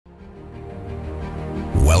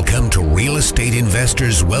Real Estate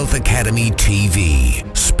Investors Wealth Academy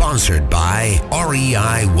TV, sponsored by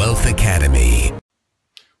REI Wealth Academy.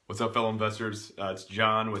 What's up, fellow investors? It's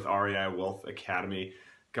John with REI Wealth Academy,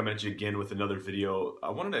 coming at you again with another video.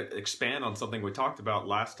 I wanted to expand on something we talked about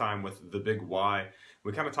last time with the big why.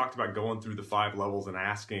 We kind of talked about going through the 5 levels and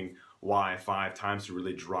asking why 5 times to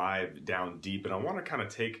really drive down deep. And I want to kind of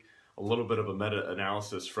take a little bit of a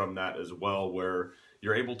meta-analysis from that as well, where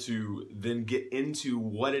you're able to then get into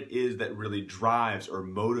what it is that really drives or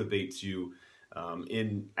motivates you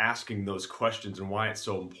in asking those questions and why it's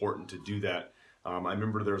so important to do that. I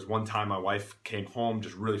remember there was one time my wife came home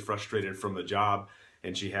just really frustrated from the job,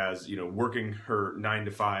 and she has, working her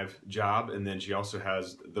 9-to-5 job, and then she also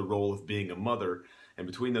has the role of being a mother. And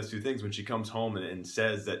between those two things, when she comes home and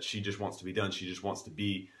says that she just wants to be done, she just wants to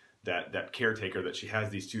be that caretaker, that she has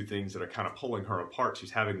these two things that are kind of pulling her apart. She's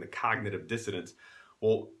having the cognitive dissonance.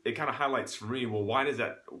 Well, it kind of highlights for me, well, why does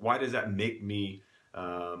that make me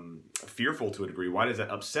fearful to a degree? Why does that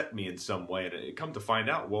upset me in some way? And it come to find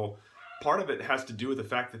out, well, part of it has to do with the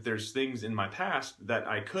fact that there's things in my past that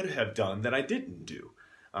I could have done that I didn't do,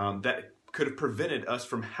 that could have prevented us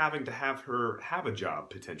from having to have her have a job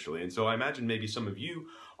potentially. And so I imagine maybe some of you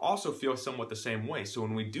also feel somewhat the same way. So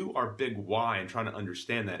when we do our big why and trying to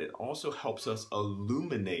understand that, it also helps us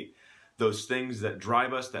illuminate those things that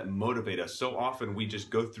drive us, that motivate us. So often we just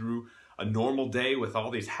go through a normal day with all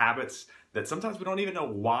these habits that sometimes we don't even know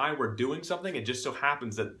why we're doing something. It just so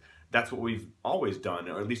happens that that's what we've always done,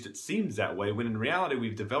 or at least it seems that way, when in reality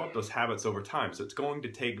we've developed those habits over time. So it's going to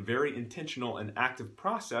take very intentional and active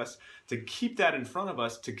process to keep that in front of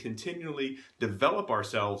us, to continually develop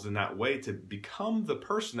ourselves in that way, to become the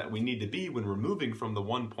person that we need to be when we're moving from the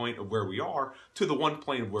one point of where we are to the one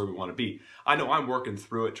plane of where we want to be. I know I'm working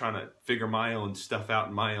through it, trying to figure my own stuff out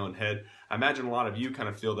in my own head. I imagine a lot of you kind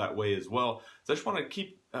of feel that way as well. So I just want to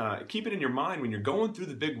keep it in your mind when you're going through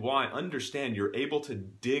the big why. Understand you're able to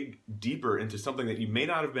dig deeper into something that you may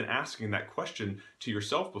not have been asking that question to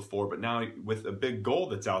yourself before, but now with a big goal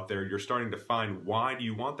that's out there, you're starting to find, why do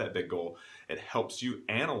you want that big goal? It helps you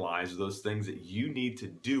analyze those things that you need to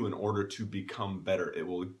do in order to become better. It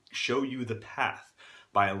will show you the path.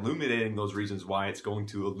 By illuminating those reasons why, it's going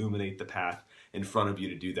to illuminate the path in front of you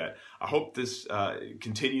to do that. I hope this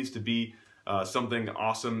continues to be something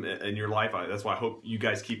awesome in your life. That's why I hope you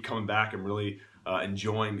guys keep coming back and really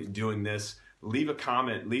enjoying doing this. Leave a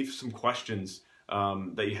comment, leave some questions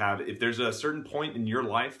that you have. If there's a certain point in your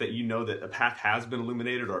life that you know that a path has been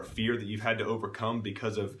illuminated, or a fear that you've had to overcome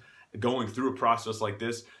because of going through a process like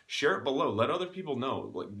this, share it below. Let other people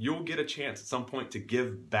know. You'll get a chance at some point to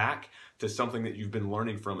give back to something that you've been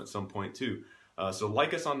learning from at some point too. So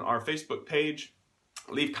like us on our Facebook page,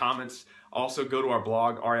 leave comments. Also go to our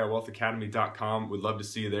blog, reiwealthacademy.com. We'd love to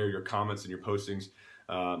see you there, your comments and your postings.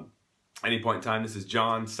 Any point in time, this is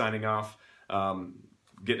John signing off.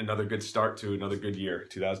 Get another good start to another good year.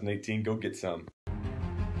 2018, go get some.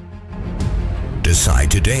 Decide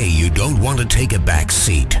today you don't want to take a back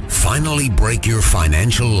seat. Finally break your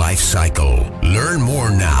financial life cycle. Learn more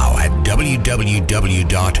now at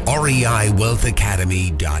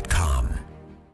www.reiwealthacademy.com.